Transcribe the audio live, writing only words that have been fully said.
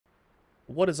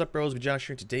What is up, bros? Josh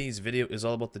here. Today's video is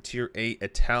all about the Tier 8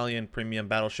 Italian Premium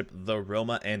Battleship, the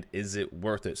Roma, and is it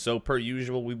worth it? So, per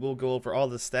usual, we will go over all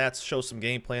the stats, show some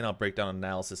gameplay, and I'll break down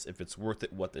analysis if it's worth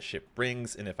it, what the ship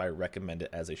brings, and if I recommend it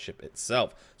as a ship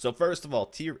itself. So, first of all,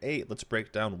 Tier 8, let's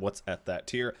break down what's at that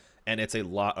tier. And it's a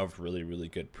lot of really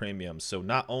good premiums. So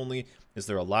not only is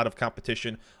there a lot of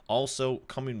competition, also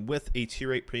coming with a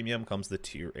Tier 8 premium comes the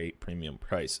Tier 8 premium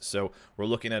price. So we're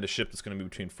looking at a ship that's going to be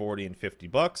between 40 and 50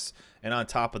 bucks. And on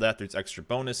top of that, there's extra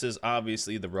bonuses.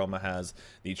 Obviously, the Roma has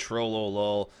the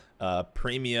Trollolol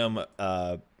premium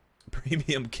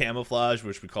camouflage,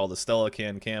 which we call the Stella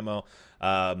Can camo,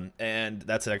 and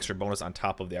that's an extra bonus on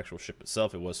top of the actual ship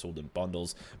itself. It was sold in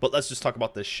bundles, but let's just talk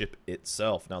about the ship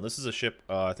itself. Now, this is a ship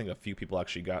I think a few people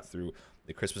actually got through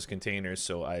the Christmas containers,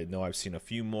 so I know I've seen a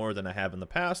few more than I have in the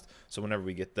past. So whenever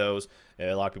we get those,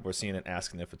 a lot of people are seeing it,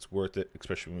 asking if it's worth it,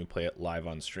 especially when we play it live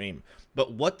on stream.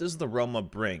 But what does the Roma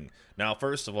bring? Now,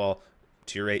 first of all,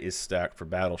 Tier 8 is stacked for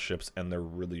battleships, and they're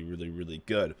really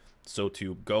good. So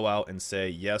to go out and say,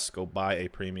 yes, go buy a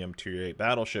premium Tier 8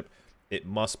 battleship, it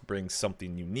must bring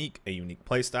something unique, a unique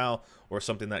playstyle, or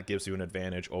something that gives you an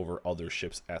advantage over other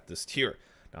ships at this tier.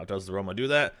 Now, does the Roma do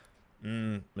that?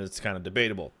 It's kind of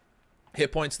debatable.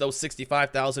 Hit points, though,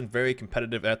 65,000, very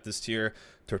competitive at this tier.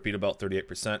 Torpedo belt,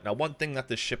 38%. Now, one thing that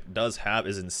this ship does have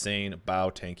is insane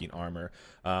bow tanking armor.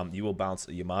 You will bounce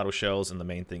Yamato shells, and the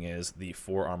main thing is the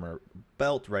 4 armor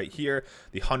belt right here.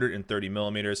 The 130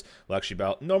 millimeters will actually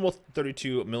bout normal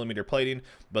 32 millimeter plating,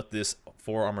 but this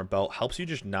 4 armor belt helps you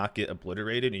just not get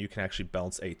obliterated, and you can actually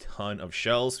bounce a ton of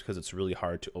shells because it's really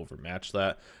hard to overmatch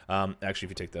that. Actually,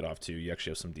 if you take that off too, you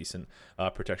actually have some decent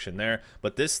protection there.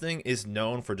 But this thing is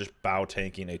known for just bow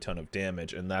tanking a ton of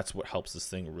damage, and that's what helps this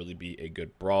thing really be a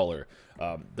good brawler.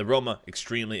 The Roma,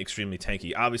 extremely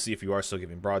tanky. Obviously, if you are still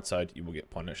giving broadside, you will get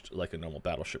punished like a normal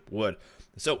battleship would.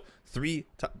 So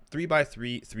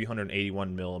 3x3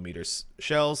 381 millimeters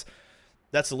shells.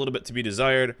 That's a little bit to be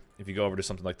desired. If you go over to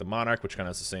something like the Monarch, which kind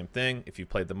of is the same thing, if you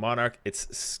played the Monarch,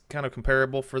 it's kind of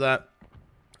comparable for that,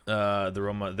 the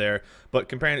Roma there. But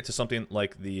comparing it to something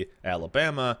like the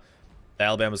Alabama's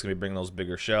going to be bringing those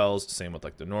bigger shells, same with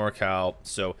like the NorCal.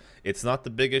 So it's not the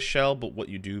biggest shell, but what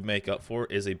you do make up for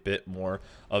is a bit more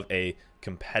of a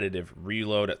competitive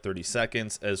reload at 30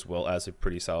 seconds, as well as a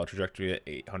pretty solid trajectory at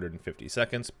 850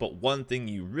 seconds. But one thing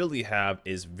you really have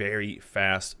is very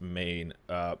fast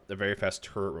a very fast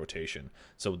turret rotation.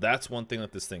 So that's one thing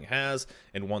that this thing has,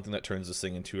 and one thing that turns this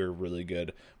thing into a really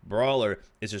good brawler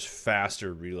is just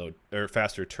faster reload, or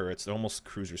faster turrets, almost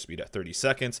cruiser speed at 30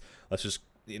 seconds. Let's just,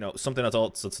 you know, something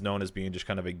else that's known as being just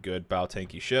kind of a good bow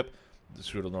tanky ship. The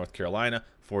Strudel, North Carolina,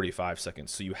 45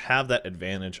 seconds. So you have that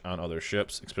advantage on other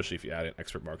ships, especially if you add an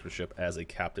expert marksmanship as a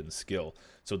captain skill.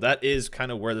 So that is kind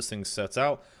of where this thing sets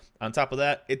out. On top of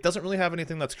that, it doesn't really have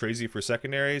anything that's crazy for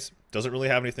secondaries. Doesn't really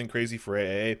have anything crazy for AA.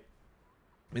 I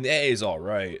mean, the AA is all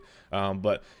right,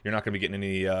 but you're not going to be getting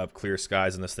any clear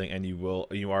skies in this thing, and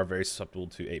you are very susceptible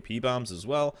to AP bombs as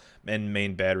well. And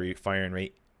main battery firing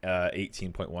rate,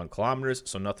 18.1 kilometers,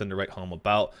 so nothing to write home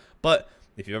about. But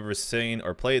if you've ever seen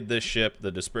or played this ship,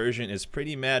 the dispersion is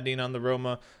pretty maddening on the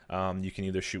Roma. You can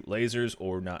either shoot lasers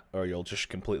or not, or you'll just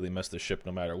completely miss the ship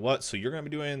no matter what. So you're going to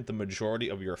be doing the majority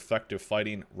of your effective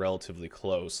fighting relatively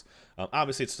close.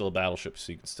 Obviously, it's still a battleship,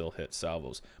 so you can still hit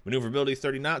salvos. Maneuverability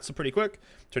 30 knots, so pretty quick.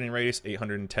 Turning radius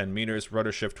 810 meters.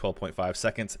 Rudder shift 12.5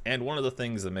 seconds. And one of the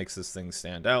things that makes this thing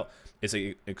stand out is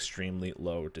a extremely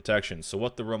low detection. So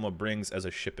what the Roma brings as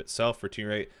a ship itself for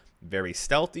Tier 8, very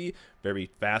stealthy, very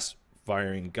fast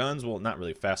firing guns, well, not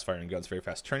really fast firing guns, very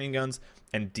fast turning guns,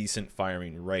 and decent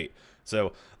firing rate.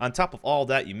 So on top of all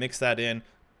that, you mix that in,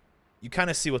 you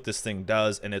kind of see what this thing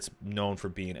does, and it's known for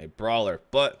being a brawler.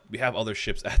 But we have other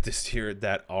ships at this tier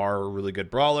that are really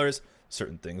good brawlers.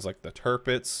 Certain things like the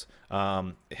Turpets,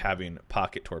 having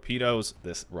pocket torpedoes.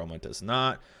 This Roma does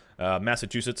not.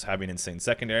 Massachusetts having insane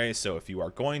secondaries, so if you are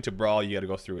going to brawl, you got to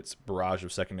go through its barrage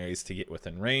of secondaries to get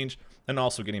within range, and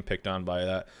also getting picked on by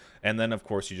that. And then, of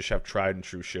course, you just have tried and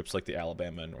true ships like the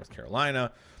Alabama and North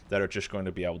Carolina that are just going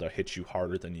to be able to hit you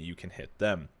harder than you can hit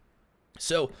them.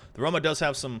 So the Roma does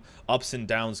have some ups and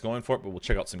downs going for it, but we'll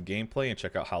check out some gameplay and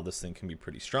check out how this thing can be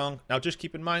pretty strong. Now, just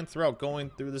keep in mind throughout going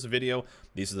through this video,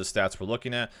 these are the stats we're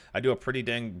looking at. I do a pretty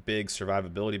dang big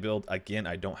survivability build. Again,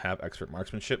 I don't have expert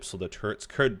marksmanship, so the turrets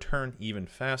could turn even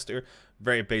faster.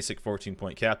 Very basic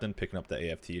 14-point captain, picking up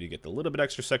the AFT to get the little bit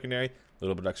extra secondary.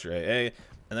 little bit extra AA.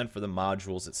 And then for the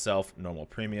modules itself, normal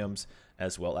premiums,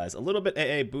 as well as a little bit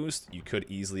AA boost. You could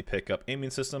easily pick up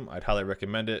aiming system. I'd highly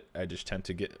recommend it. I just tend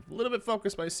to get a little bit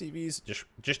focused by CVs,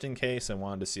 just in case I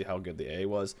wanted to see how good the AA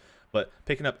was. But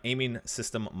picking up aiming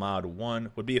system mod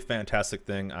 1 would be a fantastic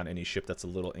thing on any ship that's a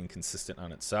little inconsistent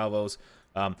on its salvos.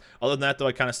 Other than that, though,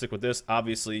 I kind of stick with this.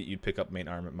 Obviously, you'd pick up main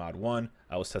armament mod 1.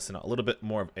 I was testing out a little bit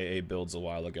more of AA builds a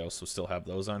while ago, so still have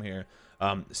those on here.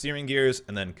 Steering gears,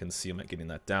 and then concealment, getting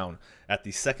that down. At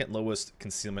the second lowest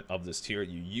concealment of this tier,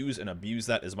 you use and abuse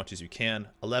that as much as you can.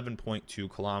 11.2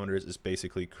 kilometers is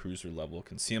basically cruiser level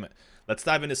concealment. Let's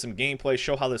dive into some gameplay,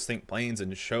 show how this thing planes,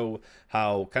 and show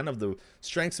how kind of the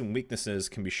strengths and weaknesses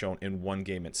can be shown in one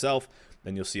game itself.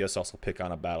 Then you'll see us also pick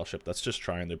on a battleship that's just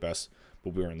trying their best,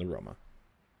 but we're in the Roma.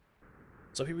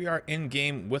 So here we are in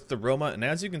game with the Roma, and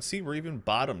as you can see, we're even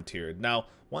bottom tiered. Now,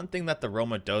 one thing that the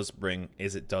Roma does bring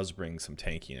is it does bring some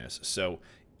tankiness. So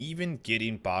even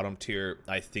getting bottom tier,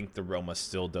 I think the Roma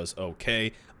still does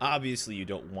okay. Obviously, you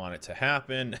don't want it to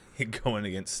happen going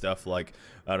against stuff like,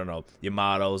 I don't know,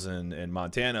 Yamatos and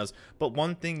Montanas. But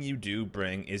one thing you do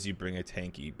bring is you bring a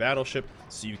tanky battleship,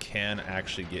 so you can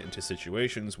actually get into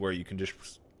situations where you can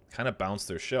just kind of bounce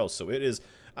their shell. So it is,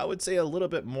 I would say, a little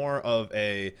bit more of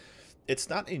a... It's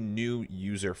not a new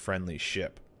user-friendly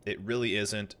ship. It really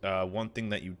isn't. One thing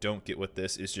that you don't get with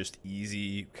this is just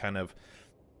easy kind of...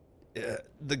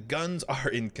 the guns are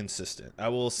inconsistent. I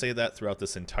will say that throughout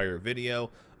this entire video.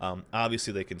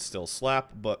 Obviously, they can still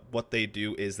slap, but what they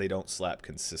do is they don't slap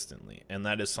consistently. And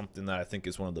that is something that I think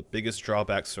is one of the biggest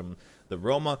drawbacks from the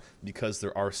Roma, because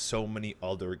there are so many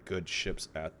other good ships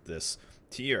at this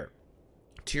tier.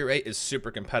 Tier 8 is super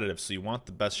competitive, so you want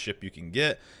the best ship you can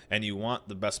get, and you want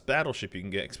the best battleship you can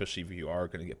get, especially if you are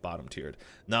going to get bottom tiered.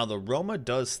 Now, the Roma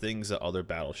does things that other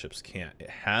battleships can't.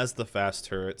 It has the fast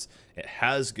turrets, it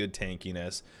has good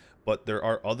tankiness, but there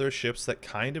are other ships that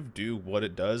kind of do what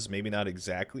it does, maybe not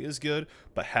exactly as good,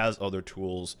 but has other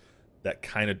tools that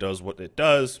kind of does what it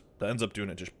does, that ends up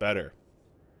doing it just better.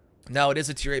 Now, it is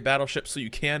a Tier 8 battleship, so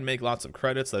you can make lots of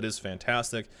credits. That is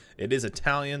fantastic. It is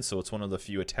Italian, so it's one of the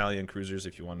few Italian cruisers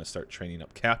if you want to start training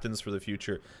up captains for the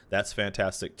future. That's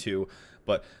fantastic, too.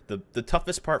 But the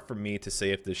toughest part for me to say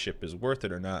if this ship is worth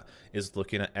it or not is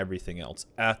looking at everything else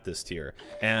at this tier.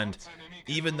 And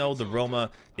even though the Roma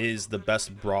is the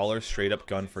best brawler straight up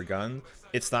gun for gun,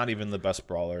 it's not even the best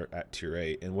brawler at Tier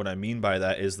 8. And what I mean by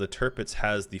that is the Tirpitz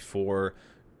has the 4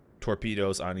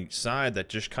 torpedoes on each side that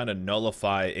just kind of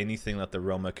nullify anything that the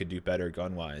Roma could do better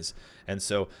gun-wise. And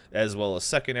so, as well as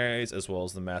secondaries, as well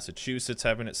as the Massachusetts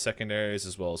having its secondaries,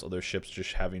 as well as other ships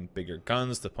just having bigger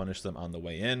guns to punish them on the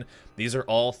way in, these are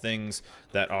all things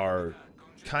that are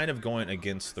kind of going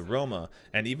against the Roma.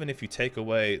 And even if you take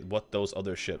away what those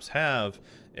other ships have,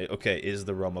 okay, is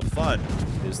the Roma fun?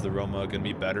 Is the Roma going to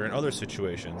be better in other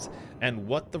situations? And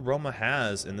what the Roma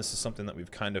has, and this is something that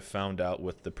we've kind of found out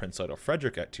with the Prince Otto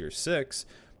Frederick at Tier 6,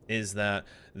 is that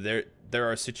there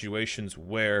are situations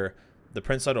where the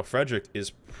Prince Otto Frederick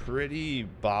is pretty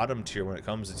bottom tier when it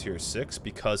comes to Tier 6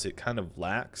 because it kind of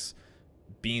lacks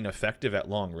being effective at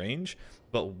long range.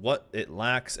 But what it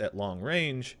lacks at long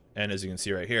range, and as you can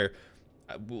see right here,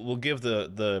 we'll give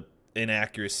the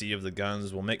inaccuracy of the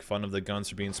guns, we'll make fun of the guns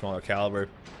for being smaller caliber,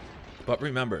 but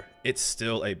remember, it's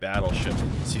still a battleship,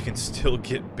 so you can still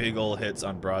get big ol' hits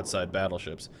on broadside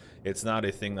battleships. It's not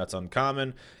a thing that's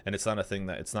uncommon, and it's not a thing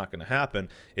that it's not going to happen.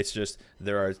 It's just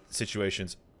there are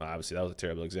situations. Obviously, that was a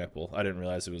terrible example. I didn't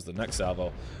realize it was the next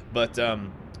salvo, but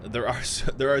there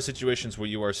are situations where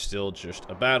you are still just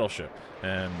a battleship,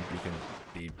 and you can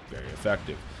be very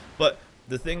effective. But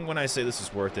the thing when I say this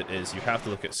is worth it is you have to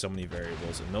look at so many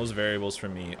variables, and those variables for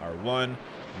me are: 1,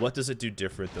 what does it do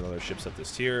different than other ships at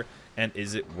this tier, and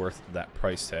is it worth that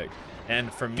price tag?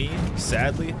 And for me,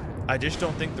 sadly, I just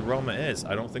don't think the Roma is.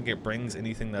 I don't think it brings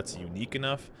anything that's unique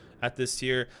enough at this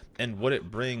tier, and what it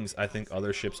brings, I think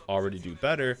other ships already do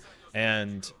better.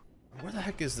 And where the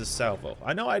heck is this salvo?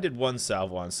 I know I did one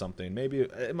salvo on something. Maybe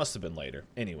it must have been later.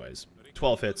 Anyways,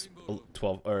 12 hits,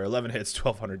 11 hits,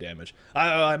 1200 damage.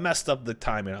 I messed up the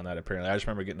timing on that apparently. I just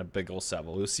remember getting a big old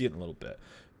salvo. We'll see it in a little bit.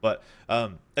 But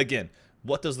again,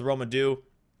 what does the Roma do?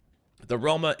 The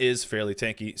Roma is fairly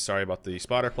tanky. Sorry about the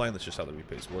spotter plane. That's just how the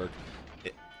replays work.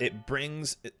 It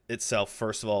brings itself,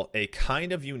 first of all, a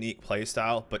kind of unique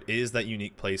playstyle, but is that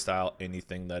unique playstyle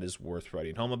anything that is worth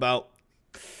writing home about?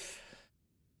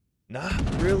 Not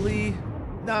really.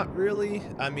 Not really.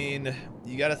 I mean,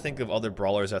 you got to think of other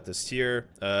brawlers at this tier.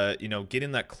 You know,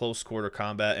 getting that close quarter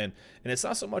combat, and it's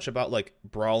not so much about like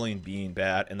brawling being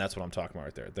bad, and that's what I'm talking about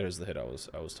right there. There's the hit I was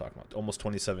talking about. Almost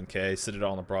 27k.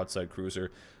 Citadel on a broadside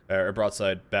cruiser or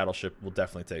broadside battleship will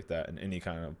definitely take that in any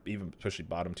kind of, even especially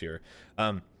bottom tier.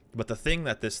 But the thing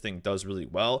that this thing does really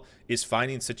well is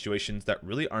finding situations that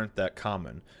really aren't that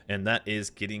common, and that is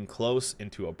getting close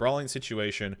into a brawling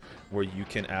situation where you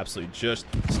can absolutely just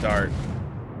start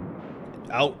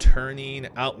out-turning,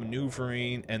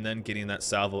 out-maneuvering, and then getting that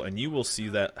salvo, and you will see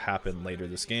that happen later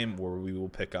this game where we will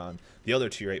pick on the other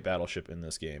tier 8 battleship in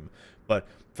this game. But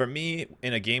for me,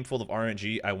 in a game full of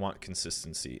RNG, I want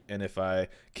consistency, and if I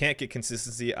can't get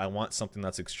consistency, I want something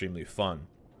that's extremely fun.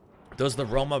 Does the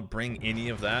Roma bring any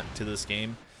of that to this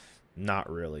game? Not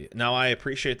really. Now, I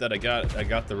appreciate that I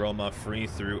got the Roma free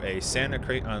through a Santa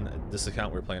crate on this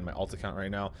account. We're playing my alt account right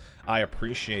now. I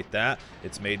appreciate that.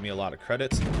 It's made me a lot of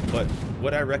credits. But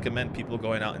would I recommend people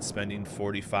going out and spending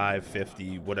 45,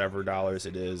 50, whatever dollars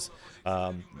it is,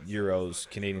 euros,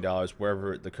 Canadian dollars,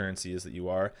 wherever the currency is that you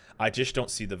are? I just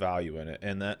don't see the value in it.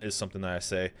 And that is something that I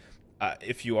say,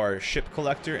 if you are a ship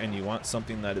collector and you want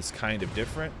something that is kind of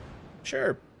different,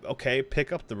 sure. Okay,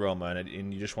 pick up the Roma,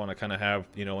 and you just want to kind of have,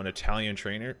 you know, an Italian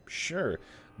trainer, sure.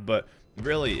 But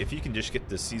really, if you can just get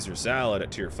the Caesar salad at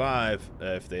tier 5,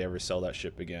 if they ever sell that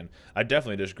ship again, I'd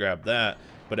definitely just grab that.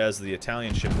 But as the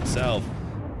Italian ship itself,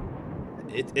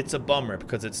 it's a bummer,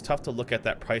 because it's tough to look at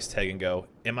that price tag and go,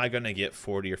 am I going to get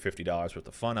 $40 or $50 worth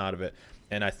of fun out of it?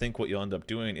 And I think what you'll end up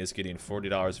doing is getting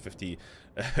 $40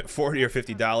 or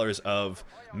 $50 of,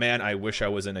 man, I wish I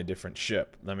was in a different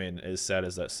ship. I mean, as sad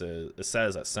as that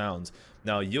sounds.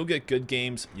 Now, you'll get good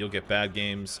games, you'll get bad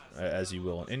games, as you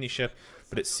will on any ship,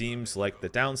 but it seems like the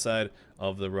downside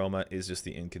of the Roma is just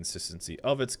the inconsistency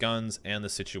of its guns and the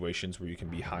situations where you can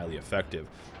be highly effective.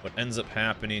 What ends up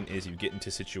happening is you get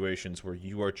into situations where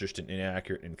you are just an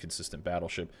inaccurate and inconsistent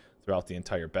battleship throughout the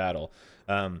entire battle.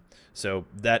 So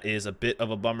that is a bit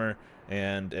of a bummer,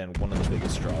 and one of the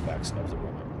biggest drawbacks of the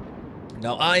Roma.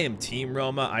 Now, I am Team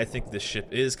Roma. I think this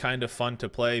ship is kind of fun to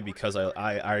play because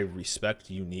I respect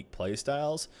unique play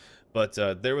styles. But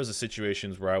there was a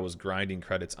situations where I was grinding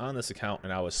credits on this account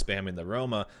and I was spamming the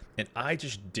Roma, and I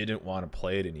just didn't want to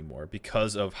play it anymore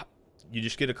because of, you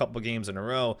just get a couple games in a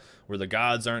row where the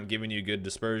gods aren't giving you good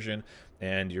dispersion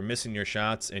and you're missing your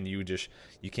shots, and you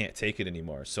can't take it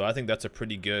anymore. So I think that's a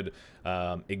pretty good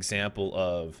example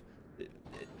of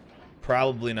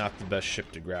probably not the best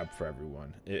ship to grab for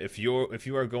everyone. If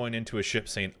you are going into a ship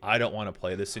saying, I don't want to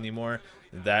play this anymore,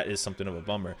 that is something of a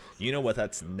bummer. You know what?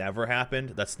 That's never happened.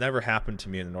 That's never happened to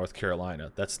me in North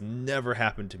Carolina. That's never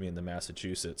happened to me in the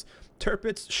Massachusetts.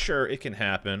 Tirpitz, sure, it can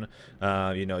happen.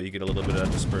 You know, you get a little bit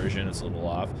of dispersion, it's a little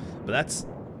off, but that's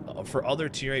for other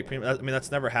tier 8 premium. I mean,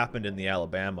 that's never happened in the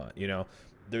Alabama. You know,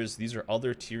 these are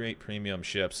other tier 8 premium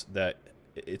ships that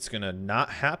it's gonna not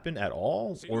happen at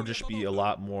all, or just be a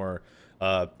lot more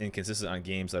inconsistent on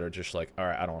games that are just like, all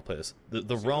right, I don't want to play this.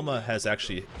 The Roma has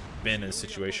actually been in a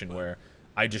situation where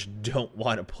I just don't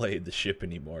want to play the ship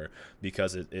anymore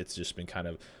because it's just been kind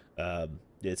of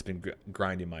it's been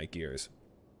grinding my gears.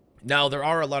 Now, there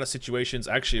are a lot of situations.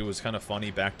 Actually, it was kind of funny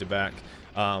back to back.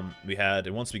 We had,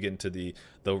 and once we get into the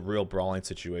real brawling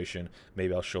situation,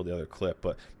 maybe I'll show the other clip.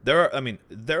 But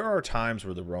there are times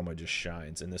where the Roma just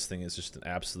shines, and this thing is just an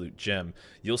absolute gem.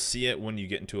 You'll see it when you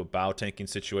get into a bow tanking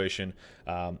situation.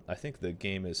 I think the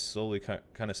game is slowly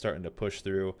kind of starting to push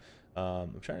through.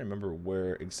 I'm trying to remember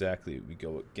where exactly we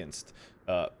go against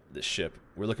the ship.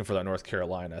 We're looking for that North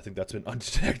Carolina. I think that's been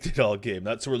undetected all game.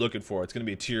 That's what we're looking for. It's going to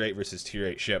be a tier 8 versus tier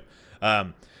 8 ship.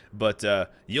 But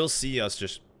you'll see us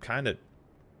just kind of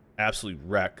absolutely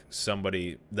wreck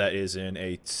somebody that is in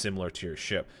a similar tier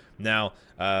ship. Now,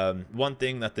 one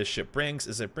thing that this ship brings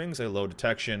is it brings a low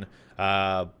detection,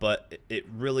 but it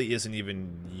really isn't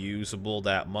even usable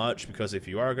that much, because if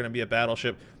you are going to be a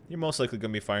battleship, you're most likely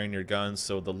going to be firing your guns.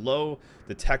 So the low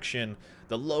detection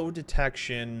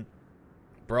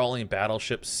brawling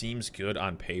battleship seems good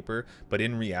on paper, but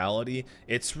in reality,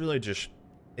 it's really just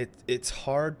it's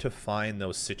hard to find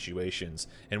those situations,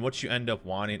 and what you end up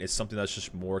wanting is something that's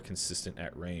just more consistent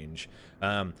at range.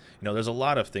 You know, there's a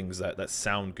lot of things that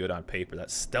sound good on paper, that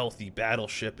stealthy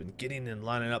battleship and getting and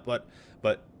lining up, but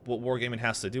what wargaming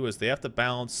has to do is they have to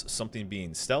balance something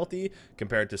being stealthy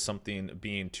compared to something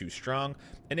being too strong.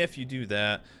 And if you do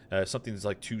that, something's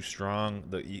like too strong,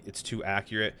 it's too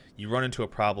accurate, you run into a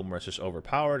problem where it's just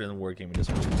overpowered, and wargaming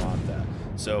doesn't really want that.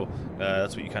 So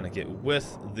that's what you kind of get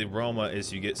with the Roma,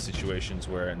 is you get situations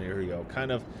where, and there you go,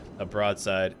 kind of a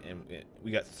broadside, and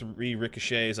we got 3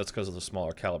 ricochets. That's because of the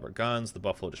smaller caliber guns. the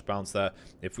Buffalo just bounced that.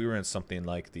 If we were in something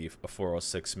like the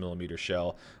 406 millimeter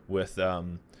shell with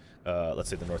let's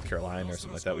say the North Carolina or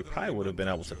something like that, we probably would have been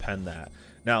able to pen that.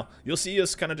 Now, you'll see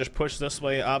us kind of just push this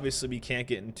way. Obviously, we can't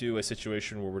get into a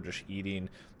situation where we're just eating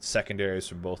secondaries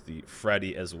from both the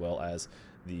Freddy as well as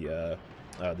the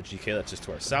GK that's just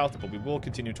to our south, but we will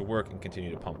continue to work and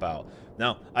continue to pump out.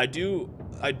 Now, I do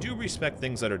respect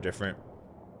things that are different.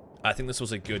 I think this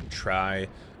was a good try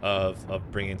of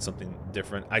bringing something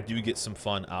different. I do get some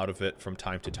fun out of it from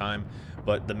time to time,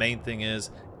 but the main thing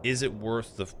is it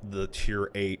worth the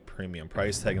tier 8 premium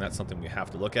price tag? And that's something we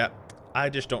have to look at. I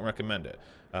just don't recommend it.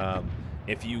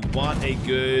 If you want a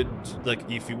good, like,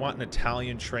 if you want an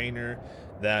Italian trainer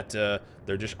that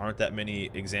there just aren't that many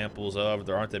examples of,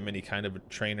 there aren't that many kind of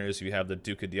trainers. You have the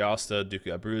Duca d'Aosta,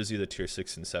 Duca Abruzzi, the tier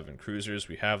 6 and 7 cruisers.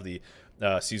 We have the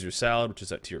Caesar Salad, which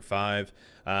is at tier 5,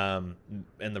 and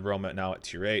the Roma now at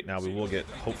tier 8. Now we will get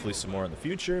hopefully some more in the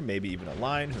future, maybe even a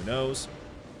line, who knows.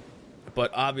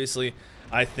 But obviously,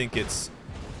 I think it's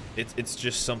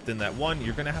just something that, one,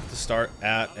 you're going to have to start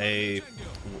at a,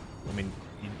 I mean,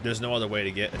 there's no other way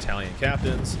to get Italian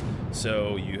captains,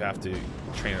 so you have to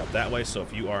train it up that way. So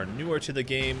if you are newer to the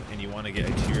game and you want to get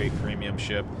a tier 8 premium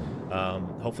ship,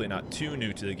 hopefully not too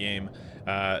new to the game,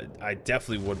 I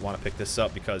definitely would want to pick this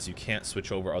up because you can't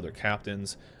switch over other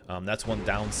captains. That's one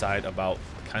downside about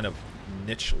kind of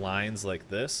niche lines like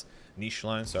this, is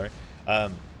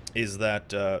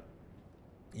that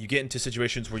you get into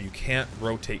situations where you can't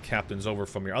rotate captains over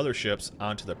from your other ships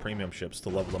onto the premium ships to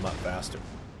level them up faster.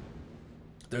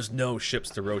 There's no ships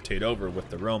to rotate over with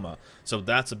the Roma, so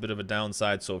that's a bit of a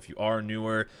downside. So if you are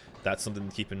newer, that's something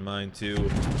to keep in mind too.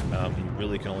 You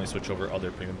really can only switch over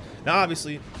other premium. Now,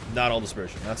 obviously, not all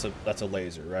dispersion. That's a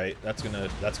laser, right? That's gonna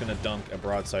dunk a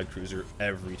broadside cruiser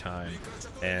every time.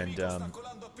 And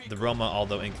the Roma,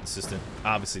 although inconsistent,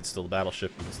 obviously it's still a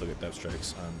battleship. You can still get dev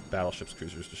strikes on battleships,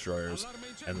 cruisers, destroyers,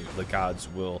 and the gods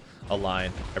will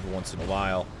align every once in a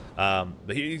while.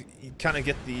 But here you kind of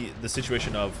get the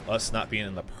situation of us not being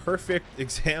in the perfect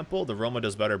example. The Roma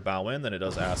does better bow in than it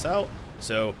does ass out.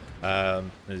 So, as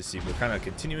you see, we're kind of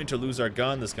continuing to lose our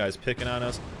gun. This guy's picking on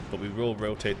us, but we will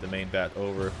rotate the main bat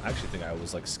over. I actually think I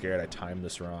was like scared I timed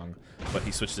this wrong, but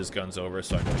he switched his guns over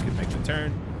so I know he could make the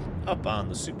turn up on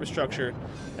the superstructure,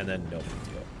 and then no big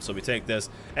deal. So we take this,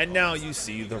 and now you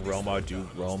see the Roma do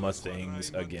Roma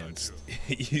things against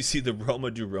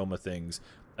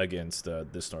against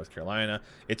this North Carolina.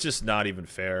 It's just not even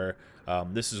fair.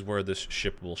 This is where this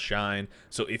ship will shine.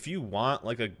 So if you want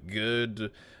like a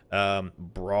good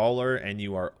brawler and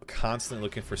you are constantly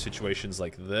looking for situations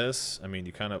like this, I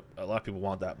mean, a lot of people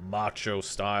want that macho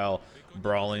style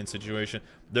brawling situation.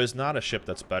 There's not a ship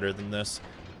that's better than this.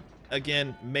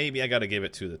 Again, maybe I got to give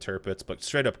it to the Tirpitz, but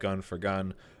straight up gun for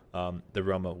gun, the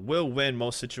Roma will win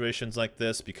most situations like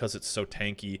this because it's so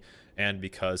tanky and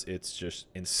because it's just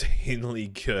insanely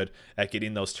good at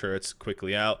getting those turrets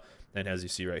quickly out. And as you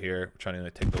see right here, we're trying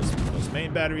to take those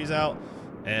main batteries out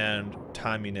and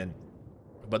timing in.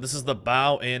 But this is the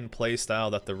bow in play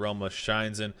style that the Roma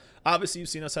shines in. Obviously, you've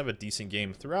seen us have a decent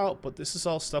game throughout, but this is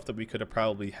all stuff that we could have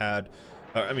probably had,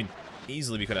 I mean,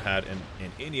 easily we could have had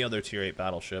in any other tier 8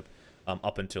 battleship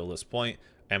up until this point,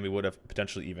 and we would have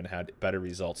potentially even had better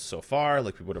results so far.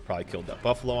 Like, we would have probably killed that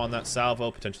Buffalo on that salvo,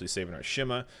 potentially saving our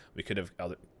Shima. We could have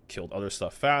killed other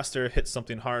stuff faster, hit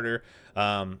something harder.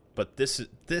 But this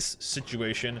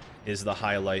situation is the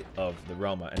highlight of the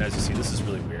Roma. And as you see, this is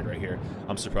really weird right here.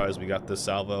 I'm surprised we got this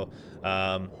salvo.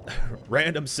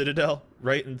 Random Citadel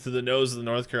right into the nose of the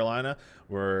North Carolina.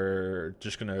 We're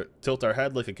just going to tilt our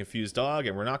head like a confused dog,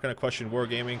 and we're not going to question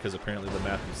wargaming because apparently the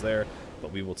map is there,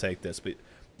 but we will take this. But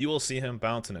you will see him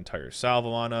bounce an entire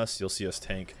salvo on us. You'll see us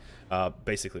tank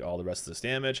basically all the rest of this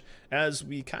damage as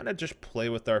we kind of just play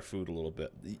with our food a little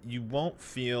bit. You won't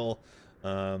feel...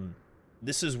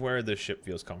 this is where the ship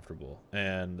feels comfortable,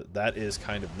 and that is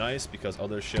kind of nice because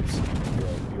other ships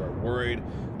you are worried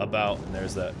about, and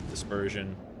there's that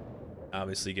dispersion.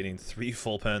 Obviously, getting 3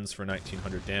 full pens for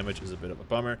 1900 damage is a bit of a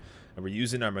bummer, and we're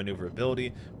using our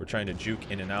maneuverability. We're trying to juke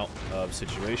in and out of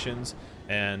situations,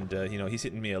 and you know, he's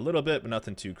hitting me a little bit, but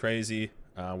nothing too crazy.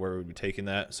 Where we'd be taking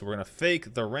that. So we're going to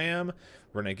fake the ram.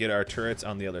 We're going to get our turrets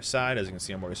on the other side. As you can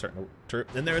see, I'm already starting to turret.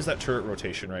 And there's that turret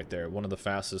rotation right there. One of the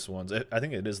fastest ones. I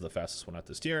think it is the fastest one at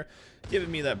this tier. Giving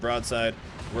me that broadside.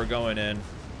 We're going in,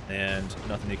 and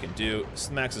nothing you can do.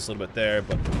 Smacks us a little bit there,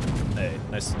 but hey,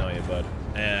 nice to know you, bud.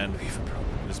 And we even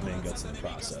probably just main guts in the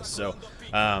process. So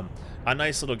a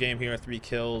nice little game here. 3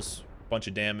 kills, bunch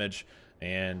of damage,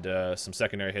 and some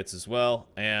secondary hits as well.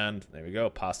 And there we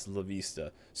go, pasta la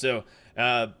vista. So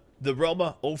the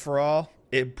Roma overall,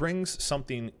 it brings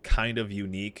something kind of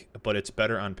unique, but it's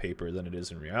better on paper than it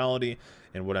is in reality.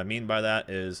 And what I mean by that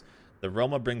is the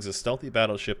Roma brings a stealthy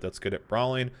battleship that's good at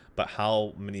brawling, but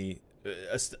how many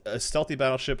a stealthy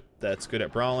battleship that's good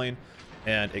at brawling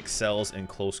and excels in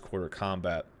close quarter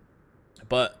combat.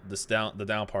 But the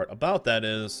down part about that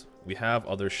is we have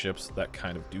other ships that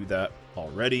kind of do that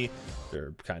already.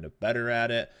 They're kind of better at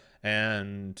it,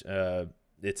 and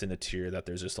it's in a tier that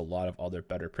there's just a lot of other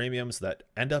better premiums that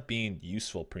end up being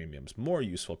useful premiums, more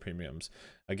useful premiums.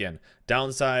 Again,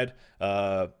 downside,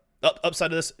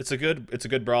 upside of this, it's a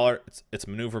good brawler. It's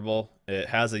maneuverable. It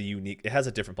has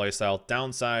a different playstyle.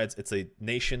 Downsides, it's a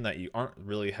nation that you aren't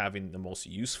really having the most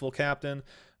useful captain,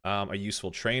 a useful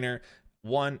trainer.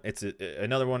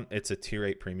 Another one, it's a tier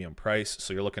 8 premium price,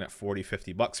 so you're looking at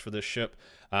 40-50 bucks for this ship.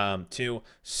 2,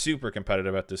 super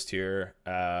competitive at this tier.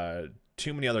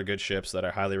 Too many other good ships that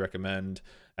I highly recommend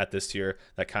at this tier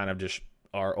that kind of just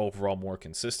are overall more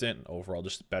consistent, overall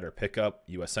just better pickup.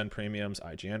 USN premiums,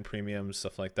 IGN premiums,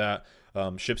 stuff like that.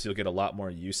 Ships you'll get a lot more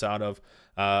use out of.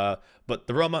 But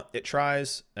the Roma, it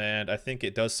tries, and I think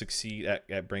it does succeed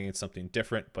at bringing something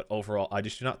different, but overall I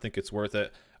just do not think it's worth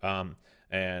it.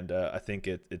 I think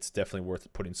it's definitely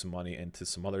worth putting some money into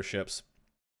some other ships.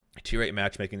 Tier 8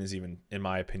 matchmaking is even, in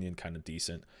my opinion, kind of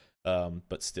decent,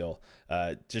 but still,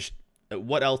 just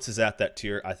what else is at that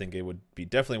tier? I think it would be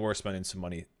definitely worth spending some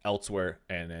money elsewhere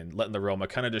and letting the Roma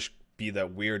kind of just be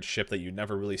that weird ship that you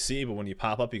never really see, but when you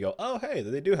pop up you go, oh hey,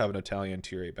 they do have an Italian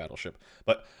tier 8 battleship.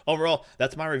 But overall,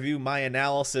 that's my review, my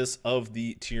analysis of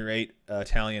the tier 8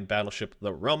 Italian battleship,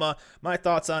 the Roma, my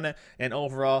thoughts on it. And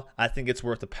overall, I think it's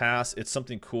worth a pass. It's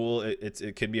something cool.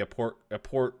 It can be a port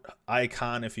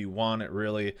icon if you want it,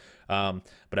 really,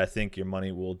 but I think your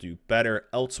money will do better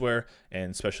elsewhere,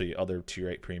 and especially other tier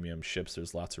 8 premium ships.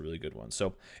 There's lots of really good ones.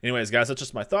 So anyways, guys, that's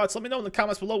just my thoughts. Let me know in the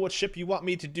comments below what ship you want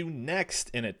me to do next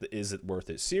in it. Is it worth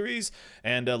it series?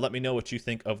 And let me know what you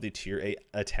think of the tier 8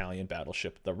 Italian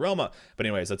battleship, the Roma. But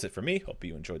anyways, that's it for me. Hope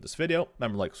you enjoyed this video.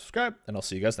 Remember to like, subscribe, and I'll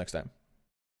see you guys next time.